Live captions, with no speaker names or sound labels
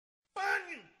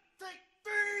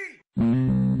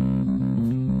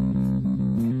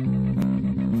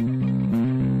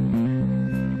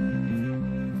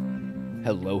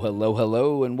Hello, hello,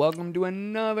 hello, and welcome to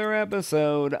another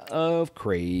episode of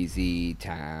Crazy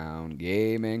Town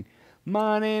Gaming.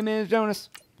 My name is Jonas.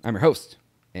 I'm your host,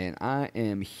 and I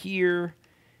am here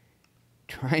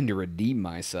trying to redeem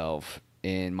myself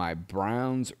in my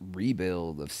Browns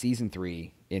rebuild of Season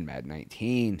 3 in Madden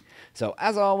 19. So,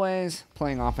 as always,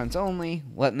 playing offense only,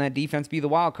 letting that defense be the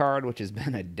wild card, which has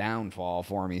been a downfall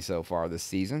for me so far this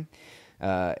season,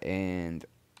 and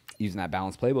using that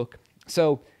balanced playbook.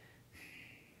 So,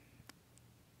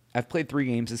 I've played 3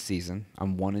 games this season.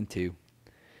 I'm 1-2.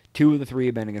 2 of the 3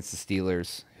 have been against the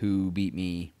Steelers, who beat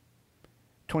me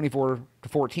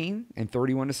 24-14 and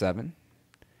 31-7.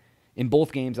 In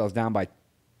both games, I was down by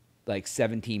like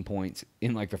 17 points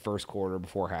in like the first quarter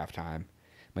before halftime.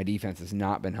 My defense has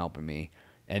not been helping me.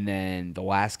 And then the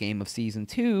last game of Season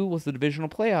 2 was the divisional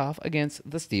playoff against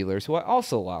the Steelers, who I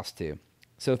also lost to.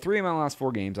 So 3 of my last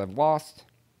 4 games I've lost,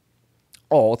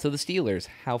 all to the Steelers.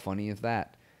 How funny is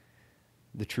that?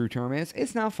 The true term is,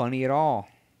 it's not funny at all.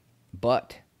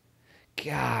 But,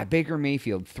 God, Baker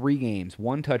Mayfield, 3 games,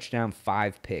 1 touchdown,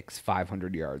 5 picks,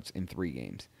 500 yards in 3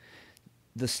 games.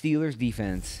 The Steelers'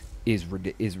 defense is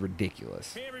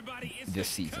ridiculous this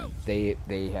season. They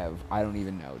have, I don't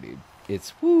even know, dude.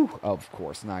 It's, of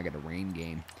course, now I got a rain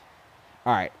game.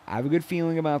 All right, I have a good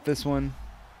feeling about this one.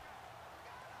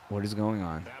 What is going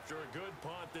on? After a good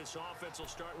punt, this offense will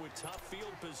start with tough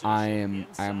field position. I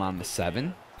am on the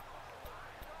 7.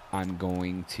 I'm gonna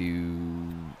win.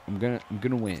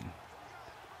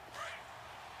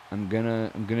 I'm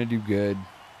gonna do good.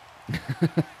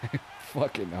 I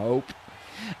fucking hope.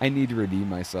 I need to redeem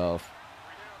myself.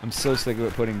 I'm so sick of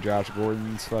it putting Josh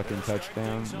Gordon's fucking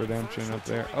touchdown redemption up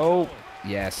there. Oh,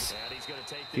 yes.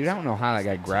 Dude, I don't know how that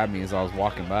guy grabbed me as I was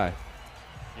walking by.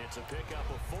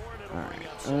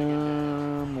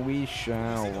 Alright, we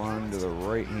shall run to the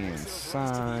right-hand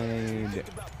side.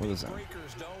 What is that?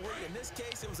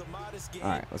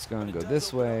 Alright, let's go and go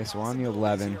this way. So we're on the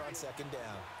 11.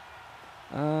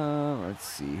 Let's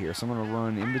see here. So I'm going to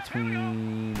run in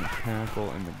between the tackle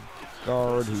and the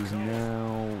guard, who's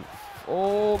now...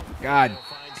 Oh, God.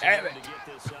 Damn it.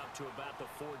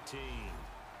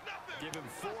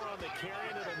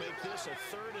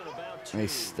 They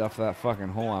stuffed that fucking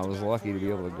hole. I was lucky to be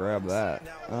able to grab that.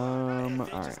 Alright,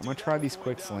 I'm going to try these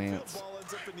quick slants.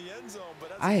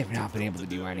 I have not been able to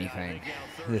do anything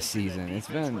this season. It's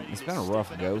been a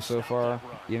rough go so far,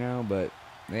 you know, but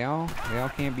they all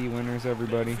can't be winners,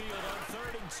 everybody.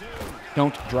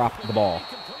 Don't drop the ball.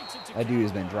 That dude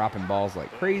has been dropping balls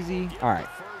like crazy. Alright,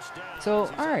 so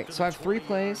I have 3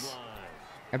 plays.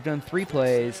 I've done 3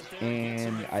 plays,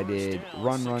 and I did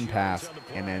run, pass,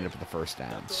 and ended up with the first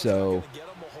down. So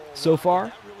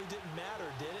far,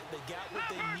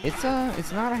 it's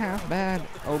not a half bad.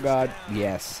 Oh, God.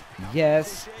 Yes.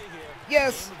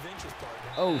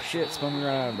 Oh, shit. Spun me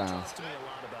right out of bounds.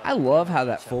 I love how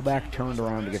that fullback turned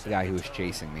around to get the guy who was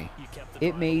chasing me.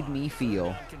 It made me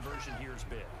feel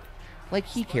like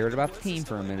he cared about the team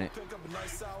for a minute.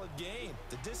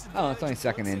 Oh, it's only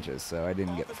 2nd inches, so I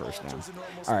didn't get the first down.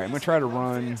 All right, I'm going to try to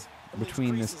run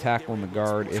between this tackle and the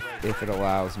guard if it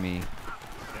allows me.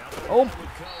 Oh,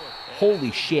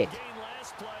 holy shit.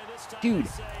 Dude,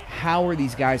 how are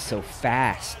these guys so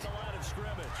fast?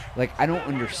 Like, I don't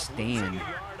understand.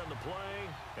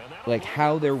 Like,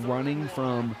 how they're running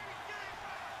from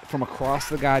across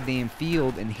the goddamn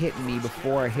field and hitting me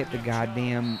before I hit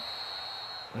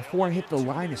the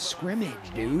line of scrimmage,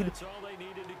 dude.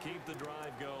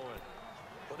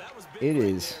 It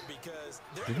is.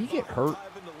 Did he get hurt?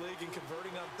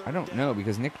 I don't know,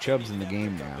 because Nick Chubb's in the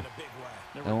game now.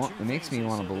 It makes me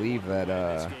want to believe that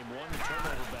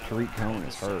Tariq Cohen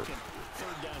is hurt.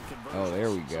 Oh,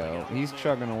 there we go. He's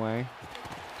chugging away.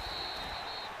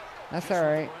 That's all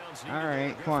right. All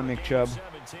right, come on, Nick Chubb.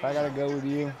 If I gotta go with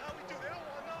you,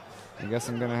 I guess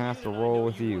I'm gonna have to roll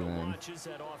with you then.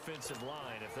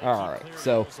 All right,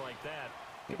 so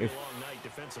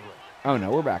oh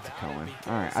no, we're back to Cohen.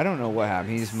 All right, I don't know what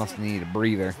happened. He just must need a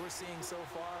breather.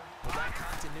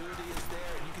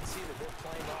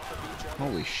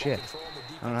 Holy shit!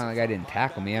 I don't know how that guy didn't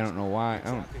tackle me. I don't know why.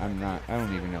 I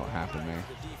don't even know what happened there.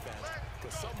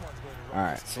 All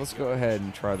right, so let's go ahead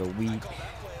and try the weak.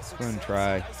 Let's go and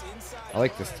try. I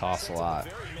like this toss a lot,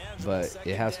 but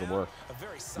it has to work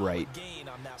right.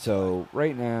 So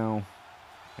right now,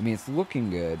 I mean, it's looking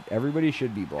good. Everybody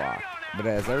should be blocked, but it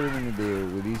has everything to do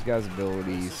with these guys'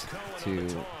 abilities to.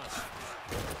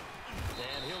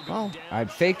 Well, I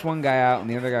faked one guy out, and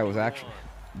the other guy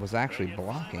was actually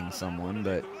blocking someone,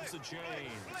 but.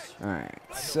 Alright,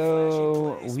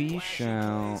 so we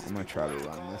shall. I'm going to try to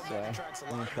run this way.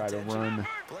 I'm going to try to run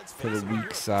to the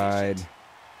weak side.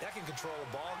 That can control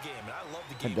a ball game, and I love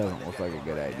the That game. doesn't look like a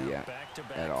good idea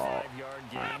at all. All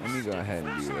right, let me go ahead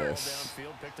and do this. Yeah,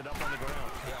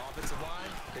 offensive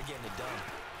line, they're getting it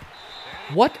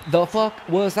done. What the fuck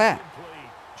was that?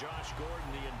 Josh Gordon,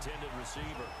 the intended receiver,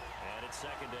 and it's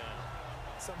second down.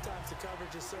 Sometimes the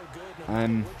coverage is so good. No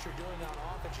matter what you're doing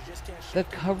on offense, you just can't The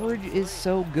coverage is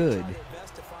so good. try their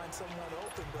best to find someone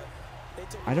open, but they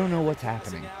took I don't know every what's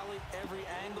passing happening. alley, every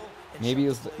angle, and Maybe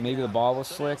shut maybe the down. ball was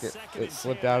slick. It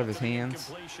slipped out of his hands.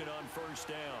 Completion on first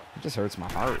down. It just hurts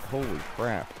my heart. Holy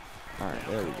crap. All right,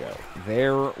 there we go.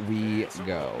 There we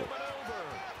go.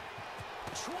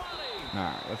 All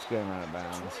right, let's get him out of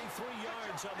bounds. 23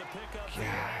 yards on the pickup.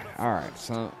 God. All right,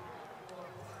 so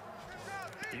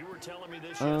You were telling me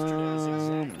this yesterday is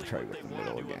exactly try to what go they to the want to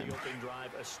middle do on again. the opening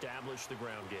drive, establish the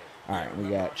ground game. all right, we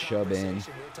got Chubb in.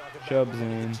 Chubb's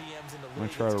in. I'm gonna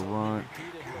try to run.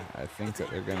 I think that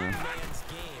they're gonna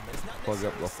plug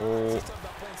up the hole.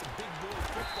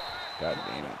 God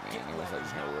damn it, man! There was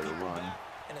like nowhere to run.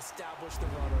 And establish the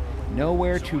runner.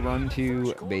 Nowhere to run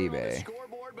to, baby.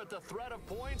 Scoreboard, but the threat of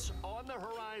points on the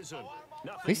horizon.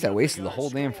 At least I wasted the whole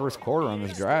damn first quarter on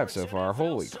this drive so far.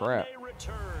 Holy crap.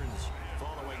 Returns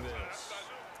following this.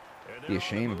 Be a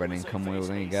shame if I didn't come away with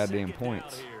any goddamn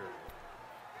points.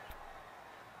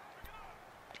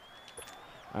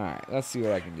 All right, let's see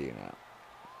what I can do now.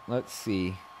 Let's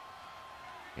see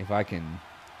if I can.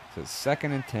 So it's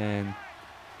 2nd and 10.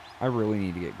 I really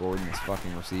need to get Gordon this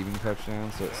fucking receiving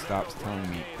touchdown so it stops telling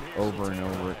me over and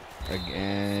over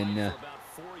again.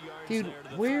 Dude,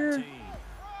 where?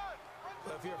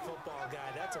 Well, if you're a football guy,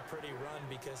 that's a pretty run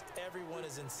because everyone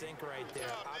is in sync right there.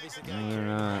 Obviously, No, they're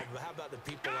not. but how about the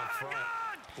people up front?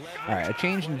 All right, I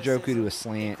changed Njoku to a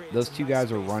slant. Those two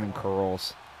guys are running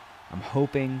curls. I'm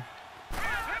hoping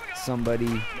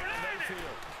somebody.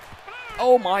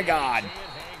 Oh my God.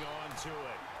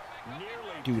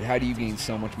 Dude, how do you gain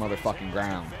so much motherfucking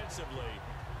ground?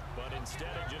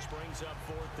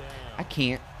 I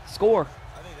can't score.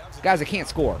 Guys, I can't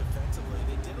score.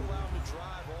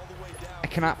 I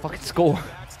cannot fucking score.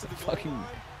 Fucking.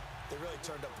 They really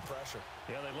turned up the pressure.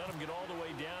 Yeah, they let him get all the way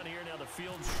down here. Now the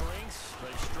field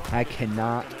shrinks. I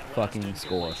cannot fucking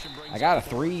score. I got a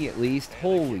 3 at least.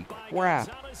 Holy crap.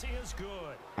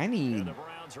 I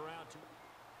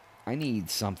need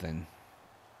something.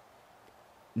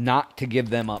 Not to give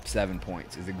them up 7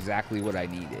 points is exactly what I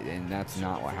needed, and that's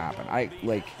not what happened.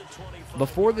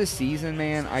 Before this season,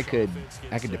 man, I could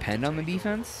depend on the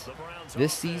defense.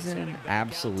 This season,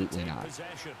 absolutely not.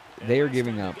 They are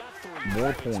giving up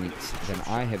more points than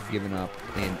I have given up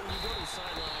in.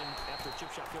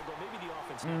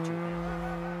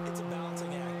 It's a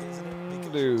balancing act, isn't it?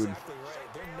 Because Dude. you're exactly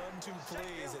right. They're none too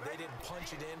pleased that they didn't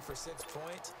punch it in for 6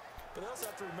 points. But they also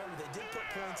have to remember they did put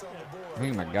points on the board. I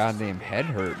think my goddamn head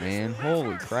hurt, man.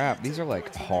 Holy crap. These are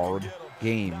like hard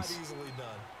games. Not easily done.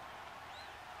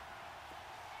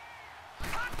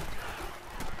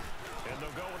 And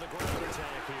they'll go with a ground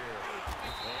attack here.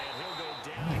 And he'll go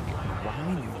down.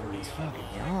 Grinding over these fucking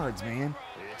yards, man.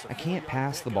 I can't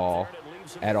pass the ball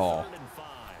at all.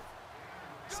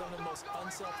 Some of the most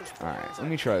unselfish All right, let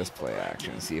me try this play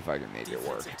action and see if I can make it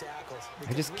work.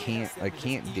 I just can't. I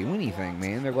can't do anything,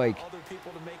 man. They're like,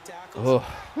 ugh.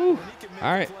 Whew.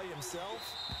 All right. Of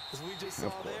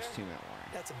course, 2 minute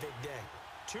warning. That's a big day.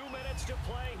 2 minutes to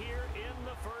play here in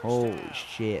the first Holy half.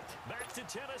 shit. Back to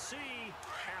Tennessee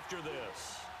after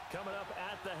this. Coming up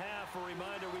at the half, a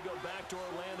reminder we go back to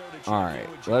Orlando to check All in right,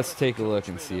 with let's Jonathan take a look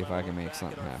and Coachman see if I about can make back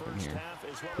something in our happen first here. half,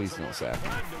 as well Please as a don't look sap me.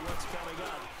 ahead to what's coming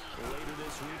up later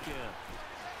this weekend.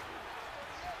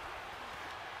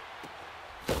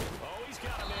 Oh, he's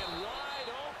got a man wide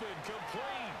open,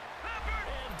 complete.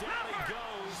 And down he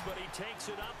goes, but he takes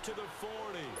it up to the 40.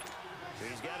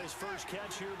 He's got his first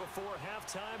catch here before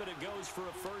halftime, and it goes for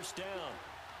a first down.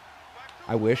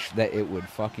 I wish that it would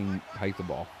fucking hike the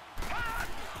ball.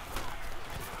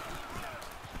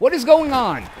 What is going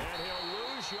on? And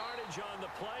he'll lose yardage on the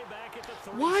play back at the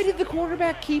 37. Why did the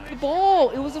quarterback keep the ball?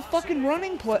 It was a fucking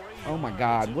running play. Oh my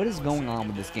God, what is going on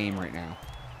with this game right now?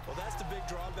 Well, that's the big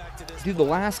drawback to this. Dude, the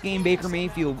last game, Baker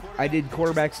Mayfield, I did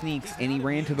quarterback sneaks, and he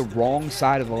ran to the wrong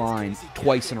side of the line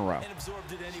twice in a row. And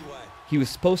absorbed it anyway. He was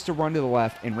supposed to run to the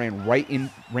left and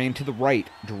ran to the right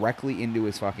directly into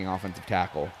his fucking offensive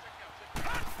tackle. Working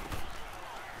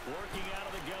out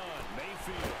of the gun,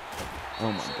 Mayfield.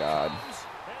 Oh my God.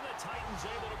 And the Titans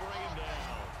able to bring him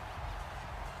down.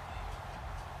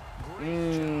 Great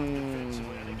Mm. job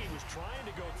defensively. I think he was trying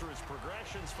to go through his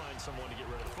progressions, find someone to get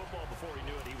rid of the football. Before he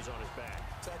knew it, he was on his back.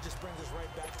 So that just brings us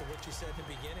right back to what you said in the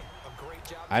beginning. A great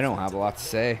job. I don't have a lot to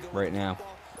say right now.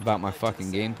 about my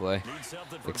fucking gameplay,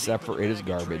 except for it is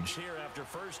garbage.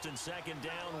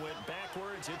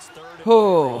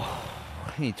 Oh,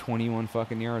 I need 21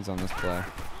 fucking yards on this play.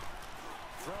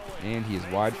 And he is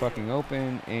wide fucking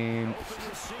open, and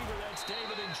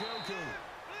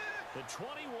the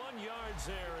 21 yards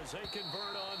there as they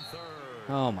convert on third.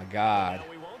 Oh my God.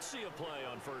 Now we won't see a play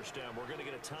on first down. We're going to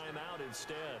get a timeout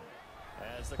instead.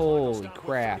 As the holy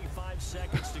crap. 35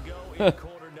 seconds to go in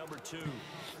quarter number 2.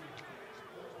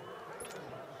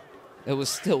 It was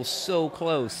still so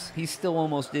close. He still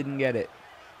almost didn't get it.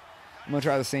 I'm going to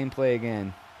try the same play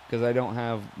again because I don't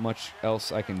have much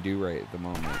else I can do right at the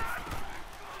moment.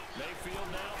 Mayfield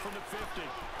now from the 50.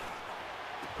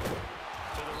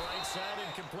 To the right side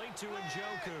and complete to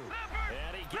Njoku.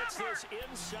 And he gets this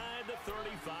inside the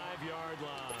 35-yard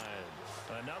line.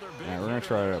 Another big All right, we're going to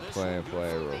try to play a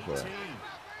play real quick.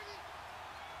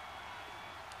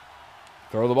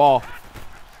 Throw the ball.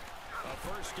 A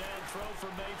first down throw for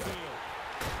Mayfield.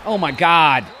 Oh my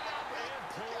God.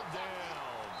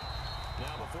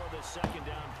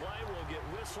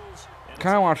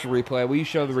 Kind of watch the replay. Will you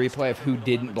show the replay of who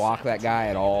didn't block that guy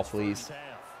at all, please?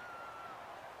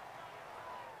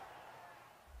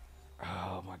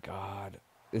 Oh my God.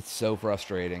 It's so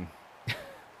frustrating.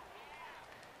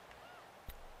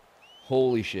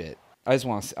 Holy shit. I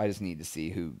just need to see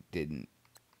who didn't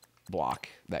block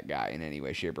that guy in any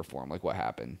way, shape, or form. Like, what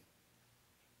happened?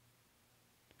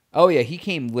 Oh yeah, he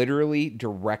came literally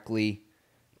directly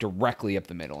up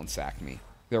the middle and sacked me.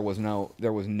 There was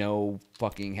no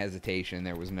fucking hesitation.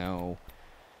 There was no.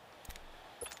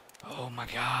 Oh my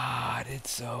God,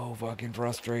 it's so fucking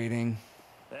frustrating.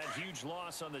 That huge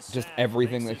loss on the just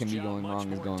everything that can be going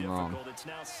wrong is going wrong. It's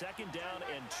now second down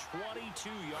and 22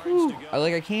 yards to go.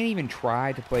 I can't even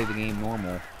try to play the game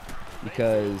normal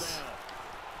because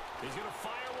he's gonna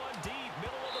fire one deep,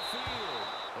 middle of the field.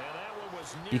 And that one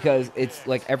was because it's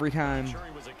like every time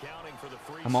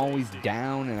I'm always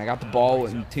down and I got the ball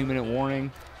with a 2-minute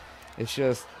warning. It's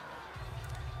just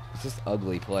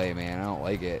ugly play, man. I don't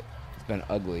like it. It's been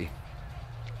ugly.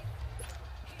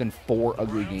 It's been 4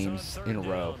 ugly games in a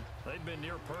row.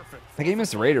 The game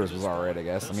against the Raiders was alright, I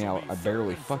guess. I mean, I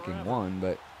barely fucking won,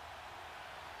 but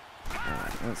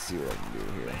alright, let's see what I can do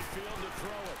here.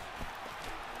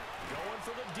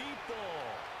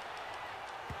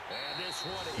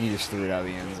 He just threw it out of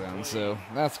the end zone, so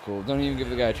that's cool. Don't even give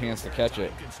the guy a chance to catch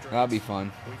it. That'll be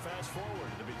fun.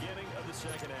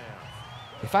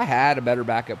 If I had a better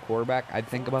backup quarterback, I'd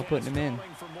think about putting him in.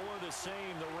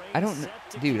 I don't,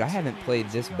 dude, I haven't played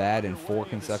this bad in 4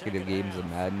 consecutive games of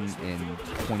Madden in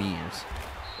 20 years.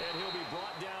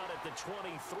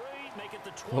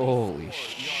 Holy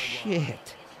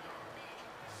shit.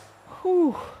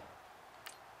 Whew.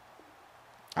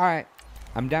 All right.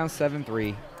 I'm down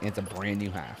 7-3, and it's a brand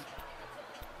new half.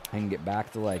 I can get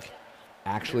back to,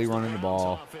 actually running the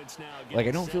ball. I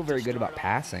don't feel very good about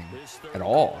passing at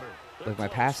all. My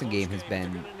passing game has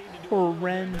been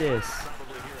horrendous.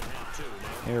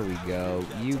 There we go.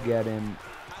 You get him.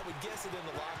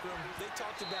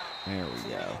 There we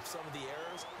go.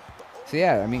 So,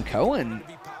 yeah, I mean,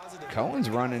 Cohen's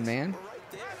running, man.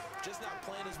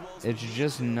 It's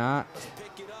just not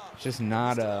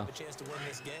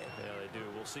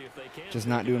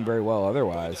doing very well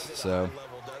otherwise. So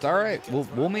it's all right.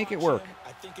 We'll make it work.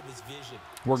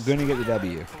 We're gonna get the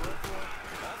W.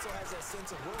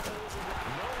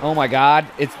 Oh my God!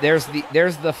 There's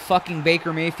the fucking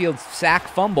Baker Mayfield sack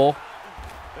fumble,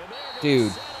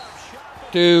 dude.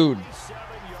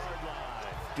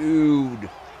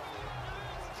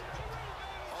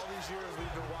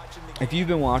 If you've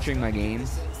been watching my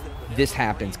games, this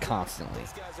happens constantly.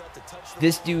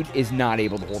 This dude is not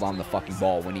able to hold on to the fucking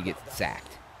ball when he gets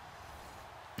sacked.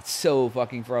 It's so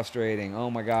fucking frustrating. Oh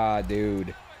my God,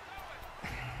 dude.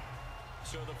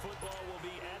 So the football will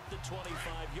be at the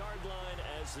 25-yard line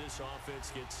as this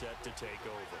offense gets set to take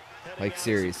over.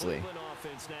 Seriously.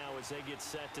 Offense now as they get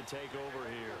set to take over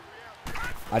here.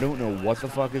 I don't know what the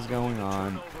fuck is going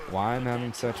on, why I'm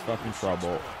having such fucking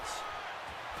trouble.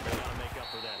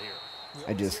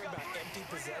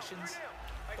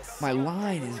 My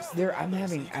line is there. I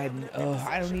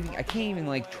can't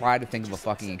even try to think of a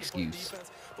fucking excuse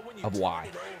of why,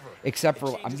 except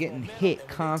for I'm getting hit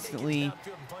constantly.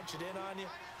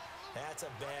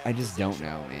 I just don't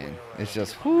know, man. It's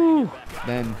just whoo.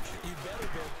 Then,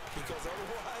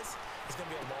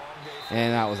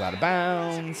 and that was out of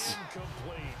bounds.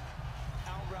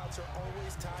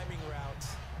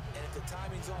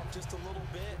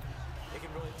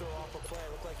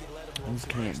 I just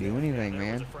can't do anything,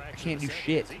 man. I can't do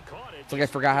shit. It's like I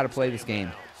forgot how to play this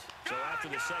game.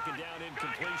 after the second down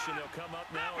incompletion. They'll come up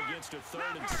now against a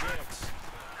 3rd and 6.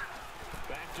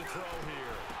 Back to throw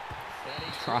here. And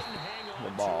he couldn't hang on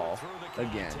the ball to it through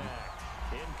the again. contact.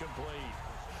 Incomplete.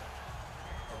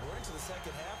 We're into the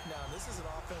second half now, and this is an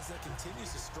offense that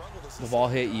continues to struggle. The ball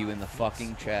hit you in the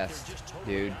fucking chest,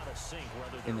 dude.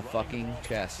 In the fucking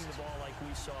chest. The ball like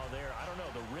we saw there. I don't know.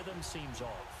 The rhythm seems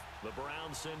off. The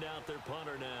Browns send out their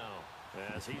punter now.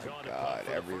 As he's on to punt for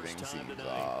the everything first time seems tonight.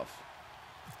 off.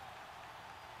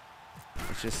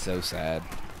 It's just so sad.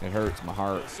 It hurts my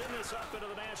heart. They'll send this up into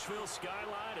the Nashville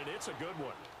skyline, and it's a good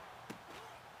one.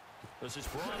 This is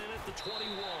brought in at the 21.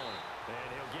 And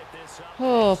he'll get this up.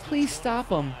 Oh, please stop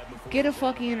him. Get a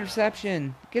fucking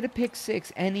interception. Get a pick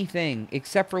six. Anything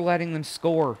except for letting them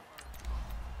score.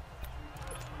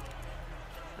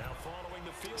 Now following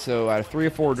the field. So out of 3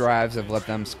 or 4 drives, I've let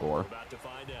them score. About to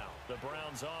find out. The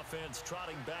Browns offense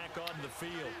trotting back onto the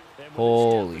field. And with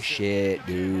Holy this shit, deficit,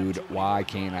 dude. Why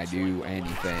can't I do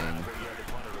anything?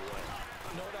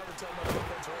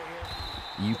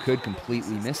 You could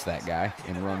completely miss that guy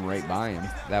and run right by him.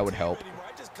 That would help.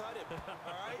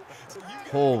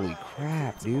 Holy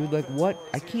crap, dude. Like, what?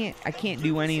 I can't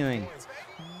do anything.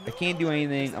 I can't do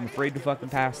anything. I'm afraid to fucking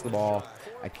pass the ball.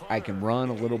 I can run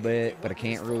a little bit, but I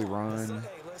can't really run.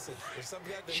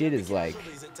 Shit is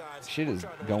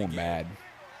going bad.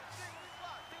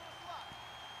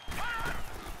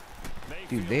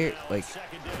 Dude, they're like,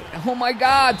 oh my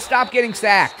God, stop getting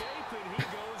sacked.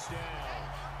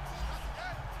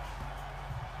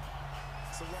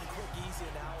 So one quick, easy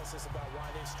analysis about why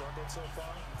they've struggled so far.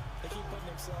 They keep putting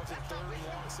themselves in 3rd and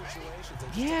long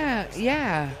situations.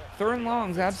 Yeah. 3rd and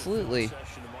longs, absolutely.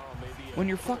 When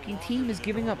your fucking team is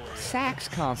giving up sacks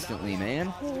constantly, man.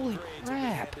 Holy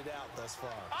crap.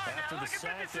 After the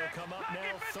sack, they'll come up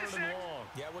now 3rd and long.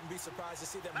 Yeah, I wouldn't be surprised to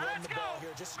see them run the ball here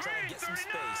just to try and get some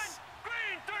space.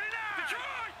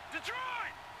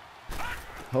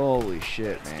 Holy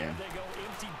shit, man. They go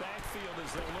empty backfield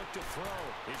as they look to throw.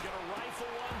 He's going to rifle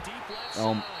one deep left side.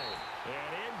 And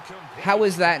incomplete. How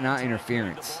is that not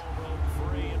interference? The ball rolled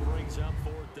free and brings up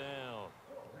 4th down.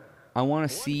 I want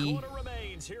to 1 see, quarter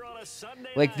remains here on a Sunday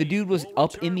like, the night. dude was We'll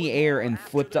up return in the with air more and after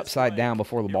flipped this upside break. down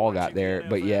before the You're ball got watching there, the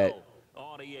but yet NFL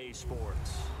on EA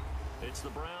Sports. It's the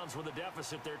Browns with a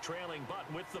deficit. They're trailing, but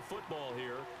with the football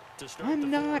here to start the I'm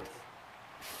not 4th.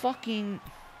 fucking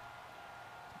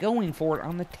going for it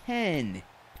on the 10.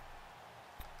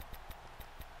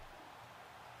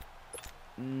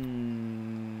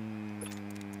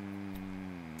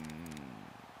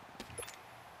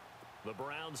 The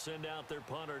Browns send out their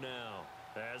punter now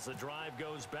as the drive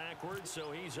goes backwards,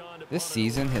 so he's on to This punt it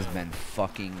season away. has been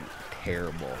fucking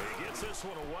terrible. He gets this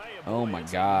one away. Oh my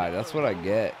God, that's what I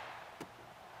get.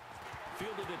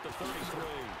 Fielded at the 33.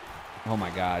 Oh my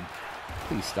God.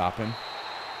 Please stop him.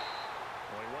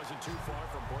 Well, he wasn't too far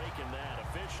from breaking that.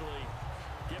 Officially,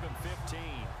 give him 15.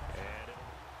 And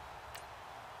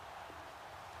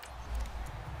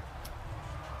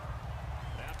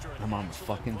after an I'm on the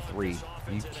excellent fucking punt, 3. this Are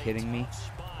you offense in a kidding me? tough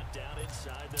spot down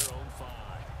inside their own 5.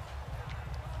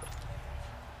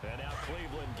 And now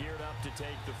Cleveland geared up to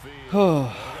take the field. They're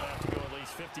going to have to go at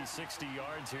least 50, 60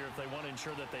 yards here if they want to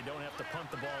ensure that they don't have to punt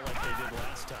the ball like they did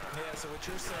last time. Yeah, so what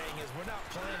you're saying is we're not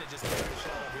playing to just take a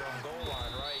shot of your own goal line,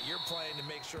 right? You're playing to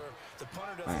make sure the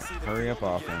punter doesn't All right, see the hurry field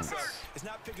up again. offense. So it's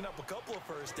not picking up a couple of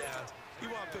first downs. You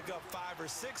want to pick up 5 or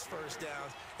 6 first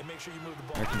downs and make sure you move the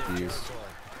ball They're to their confused.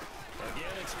 territory.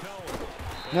 Again, it's Cohen.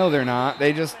 No, they're not.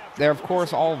 They're of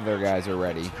course, all of their guys are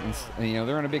ready. And, you know,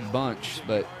 they're in a big bunch,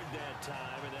 but That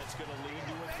time, and that's going to lead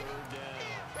to a 3rd down.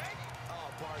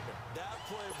 Oh, partner, that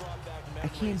play brought back I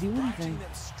can't do memories. anything. Watching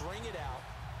them string it out,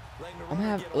 letting the I'm runner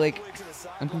have get all like the way to the I'm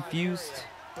sideline confused. area,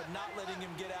 but not letting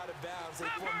him get out of bounds. They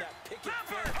formed that picket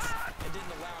fence and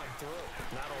didn't allow him through.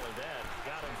 Not only that,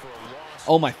 got him for a loss.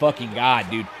 Oh my fucking God,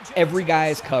 dude. Every guy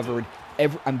is covered.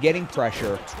 I'm getting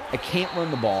pressure. I can't run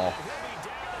the ball.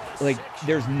 Like,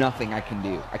 there's nothing I can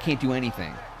do. I can't do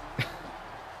anything.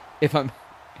 If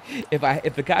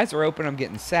the guys are open, I'm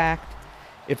getting sacked.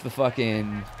 If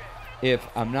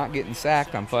I'm not getting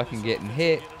sacked, I'm fucking getting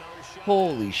hit.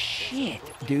 Holy shit,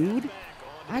 dude.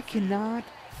 I cannot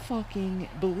fucking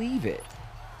believe it.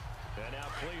 And now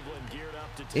Cleveland geared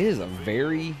up to It take is the a field.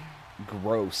 very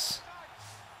gross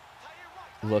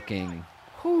looking.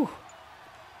 Whew.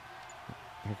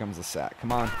 Here comes the sack.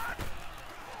 Come on.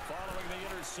 Following the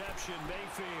interception,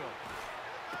 Mayfield.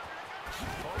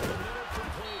 Over the middle,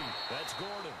 complete. That's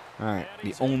Gordon. All right.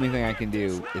 The only thing I can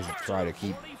do is try to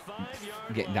keep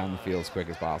getting down the field as quick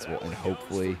as possible, and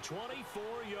hopefully. 24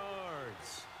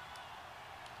 yards.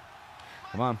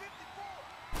 Come on.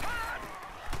 On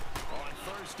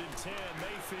 1st and 10,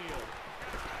 Mayfield.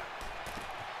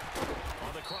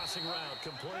 On the crossing route,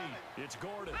 complete. It's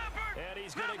Gordon. And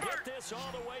he's going to get this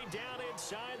all the way down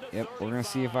inside the 35. Yep, we're going to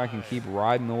see if I can keep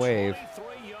riding the wave.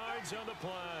 23 yards on the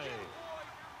play.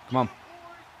 Come on.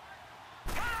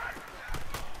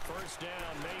 First down,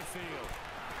 Mayfield.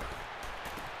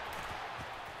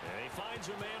 And he finds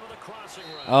a man with a crossing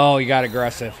route. Oh, he got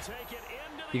aggressive.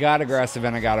 He got aggressive,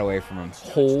 and I got away from him.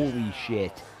 Holy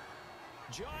shit.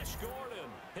 Josh Gordon,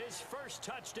 his first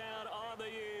touchdown on the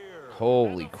year.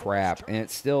 Holy crap. And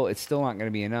it's still not going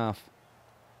to be enough.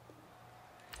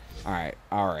 All right.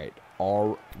 We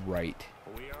are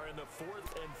in the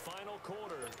fourth and final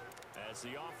quarter as the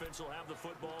offense will have the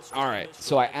football. All right.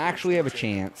 So I actually have a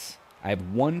chance. I have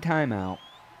one timeout.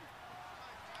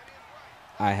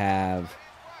 I have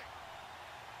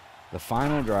the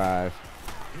final drive.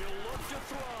 He'll look to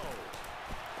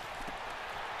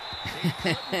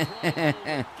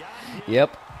throw.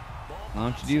 Yep. Why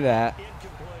don't you do that?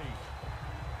 Incomplete.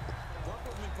 Work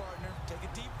with me, partner. Take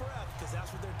a deep breath, because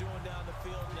that's what they're doing down the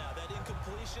field now. That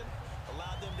incompletion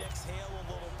allowed them to exhale a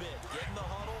little bit. Get in the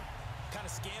huddle, kind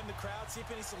of scan the crowd, see if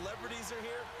any celebrities are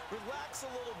here. Relax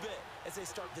a little bit as they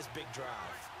start this big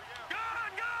drive.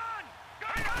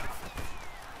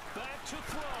 Back to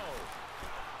throw.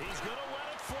 He's going to let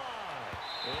it fly.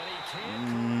 And he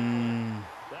can't.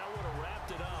 That would have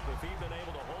wrapped it up if he'd been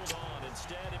able to hold on.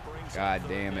 Instead, it brings God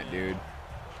damn it, dude.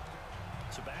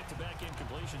 So back-to-back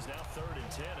incompletions, now 3rd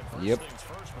and 10. And first Yep. things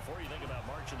first, before you think about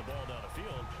marching the ball down the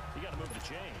field, you got to move the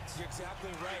chains. You're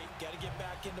exactly right. Got to get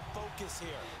back into focus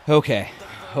here. Okay.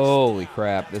 Holy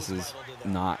crap. This is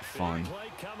not fun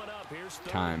Play coming up. Here's 3rd and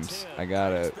times. 10. I got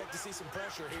to Expect to see some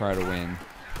pressure here. try to win.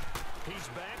 He's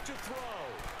back to throw.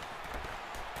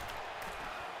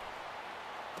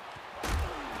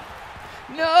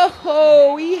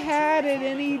 No, he had it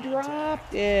and he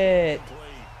dropped it.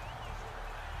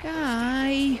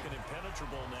 Guy,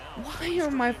 why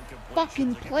are my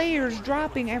fucking players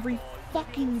dropping every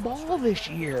fucking ball this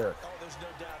year?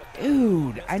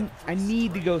 Dude, I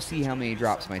need to go see how many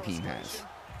drops my team has.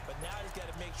 But now he's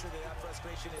got to make sure that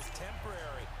frustration is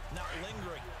temporary, not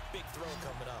lingering. Big throw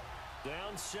coming up.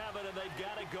 Down 7, and they've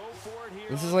got to go for it here.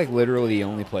 This is like literally the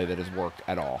only play that has worked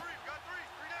at all.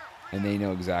 And they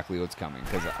know exactly what's coming,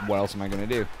 because what else am I going to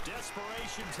do?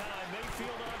 Desperation time. Mayfield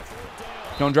on 4th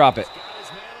down. Don't drop it. Got his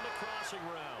man on the crossing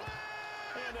route.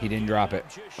 And He didn't drop it.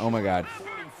 Oh my God.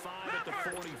 45 at the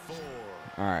 44.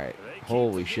 All right. They keep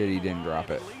Holy the shit, he game didn't drop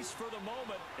it. alive, at least for the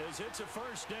moment, as it's a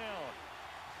first down.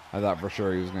 I thought for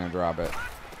sure he was going to drop it.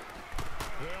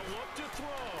 They'll look to throw.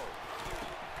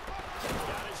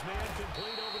 Got his man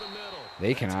complete over the middle.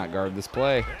 They cannot guard this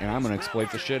play, and I'm going to exploit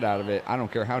the shit out of it. I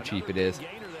don't care how cheap it is,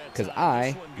 because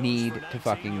I need to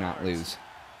fucking not lose.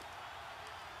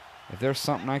 If there's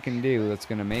something I can do that's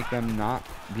going to make them not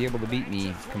be able to beat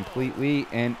me completely,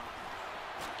 and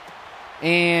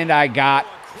I got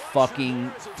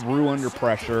fucking through under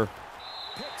pressure.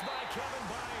 Picked by Kevin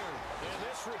Byard. And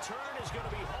this return is going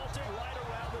to be halted right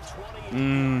around the 20-yard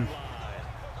line.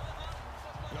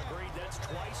 Agreed, that's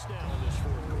twice now in this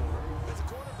fourth quarter. As a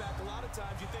quarterback, a lot of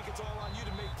times you think it's all on you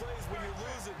to make plays when you're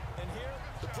losing. And here,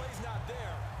 the play's not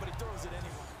there, but he throws it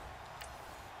anyway.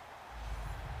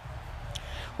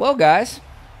 Well, guys,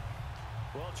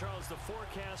 Well, Charles, the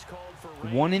forecast called for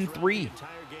rain 1 and throughout 3. the entire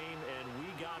game, and we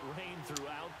got rain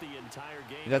throughout the entire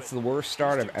game. That's But the worst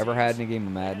start I've ever had in a game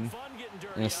of they had Madden fun getting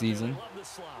dirty in a out there. season. They love the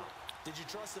slop. Did you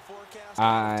trust the forecast?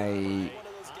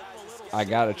 I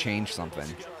got to change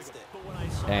something,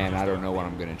 and I don't know what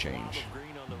I'm going to change,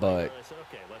 but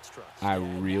I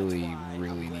really,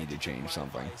 really need to change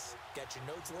something. Got your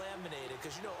notes laminated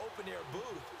because you know open air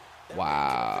booth.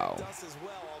 Wow. Does as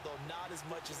well, although not as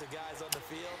much as the guys on the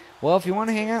field. Well, if you want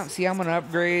to hang out and see how I'm going to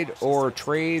upgrade or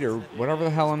trade or whatever the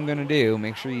hell I'm going to do,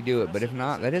 make sure you do it. But if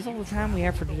not, that is all the time we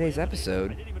have for today's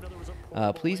episode.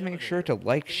 Please make sure to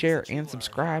like, share, and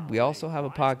subscribe. We also have a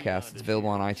podcast that's available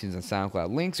on iTunes and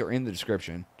SoundCloud. Links are in the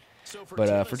description.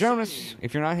 But for Jonas,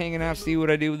 if you're not hanging out, see what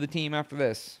I do with the team after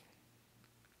this.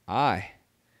 I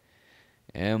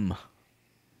am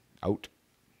out.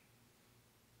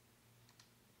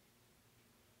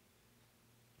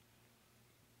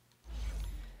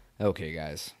 Okay,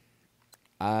 guys.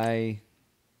 I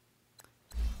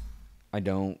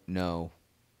don't know.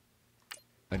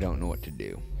 I don't know what to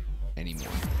do anymore.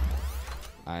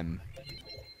 I'm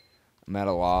at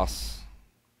a loss.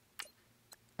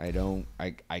 I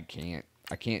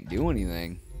can't do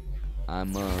anything. I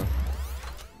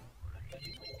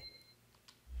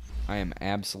am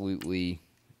absolutely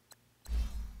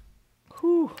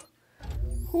I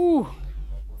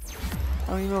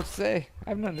don't even know what to say. I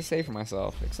have nothing to say for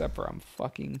myself, except for I'm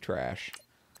fucking trash.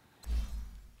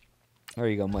 There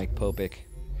you go, Mike Popick.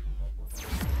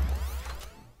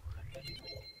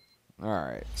 All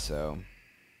right, so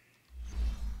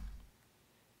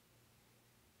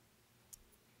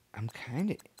I'm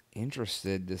kind of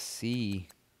interested to see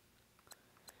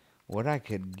what I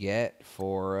could get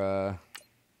for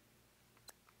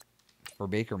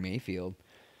Baker Mayfield,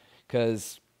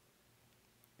 because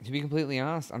to be completely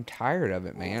honest, I'm tired of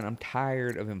it, man. I'm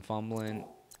tired of him fumbling.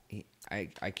 I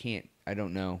can't. I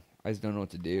don't know. I just don't know what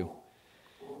to do.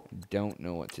 Don't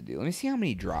know what to do. Let me see how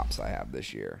many drops I have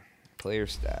this year. Player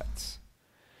stats.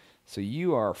 So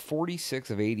you are 46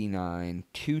 of 89,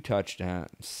 2 touchdowns,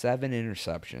 7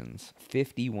 interceptions,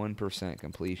 51%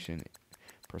 completion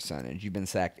percentage. You've been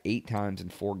sacked 8 times in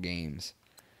 4 games.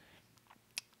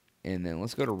 And then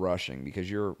let's go to rushing because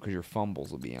your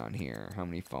fumbles will be on here. How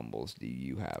many fumbles do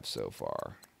you have so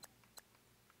far?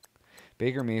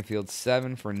 Baker Mayfield,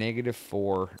 7 for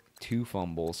 -4, 2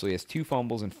 fumbles. So he has 2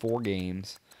 fumbles in 4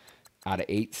 games out of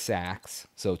 8 sacks.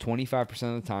 So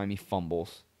 25% of the time he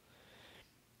fumbles.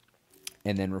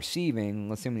 And then receiving,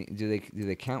 let's see how many, do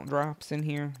they count drops in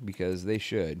here? Because they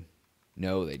should.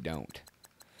 No, they don't.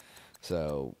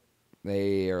 So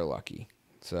they are lucky.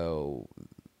 So,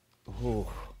 whew.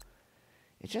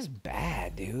 It's just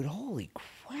bad, dude. Holy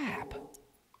crap.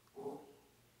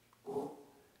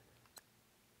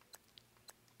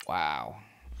 Wow.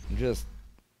 I'm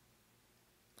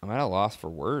at a loss for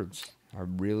words. I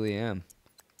really am.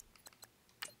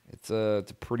 It's a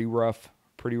pretty rough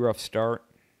start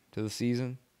to the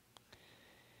season.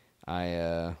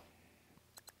 I'm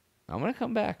gonna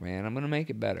come back, man. I'm gonna make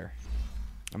it better.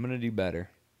 I'm gonna do better.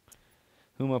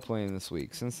 Who am I playing this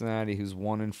week? Cincinnati, who's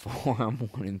 1-4. I'm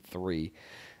 1-3.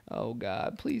 Oh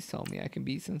God, please tell me I can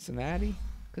beat Cincinnati.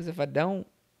 Because if I don't,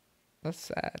 that's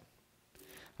sad.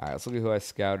 All right, let's look at who I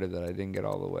scouted that I didn't get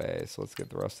all the way. So let's get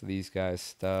the rest of these guys'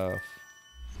 stuff.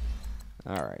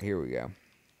 All right, here we go.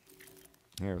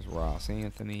 Here's Ross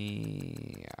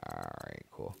Anthony. All right,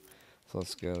 cool. So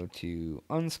let's go to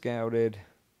unscouted.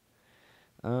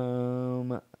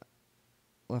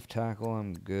 Left tackle,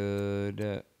 I'm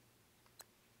good.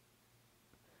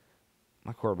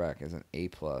 My quarterback is an A+,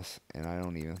 and I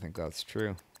don't even think that's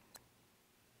true.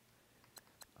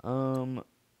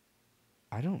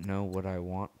 I don't know what I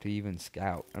want to even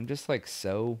scout. I'm just like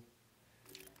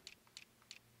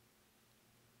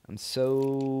I'm so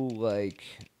like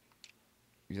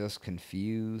just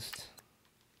confused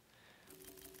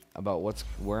about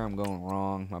where I'm going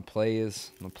wrong. My play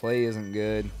isn't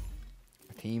good.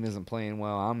 My team isn't playing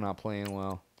well. I'm not playing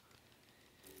well.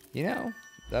 You know,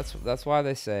 that's why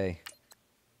they say,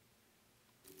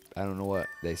 I don't know what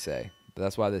they say, but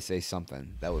that's why they say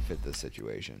something that would fit this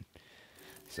situation.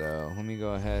 So let me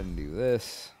go ahead and do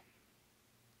this,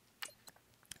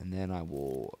 and then I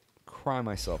will cry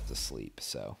myself to sleep.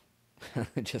 So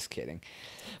just kidding.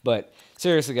 But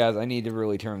seriously, guys, I need to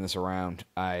really turn this around.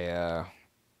 Who am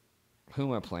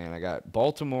I playing? I got I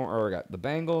got the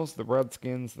Bengals, the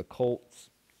Redskins, the Colts,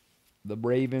 the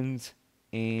Ravens,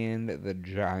 and the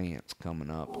Giants coming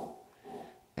up.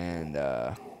 And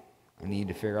I need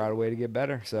to figure out a way to get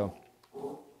better. So,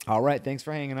 all right, thanks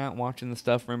for hanging out and watching the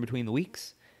stuff from in between the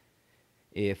weeks.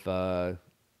 If you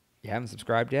haven't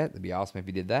subscribed yet, that'd be awesome if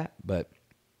you did that. But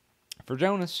for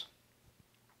Jonas,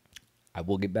 I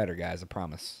will get better, guys. I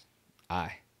promise.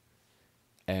 I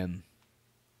am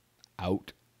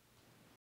out.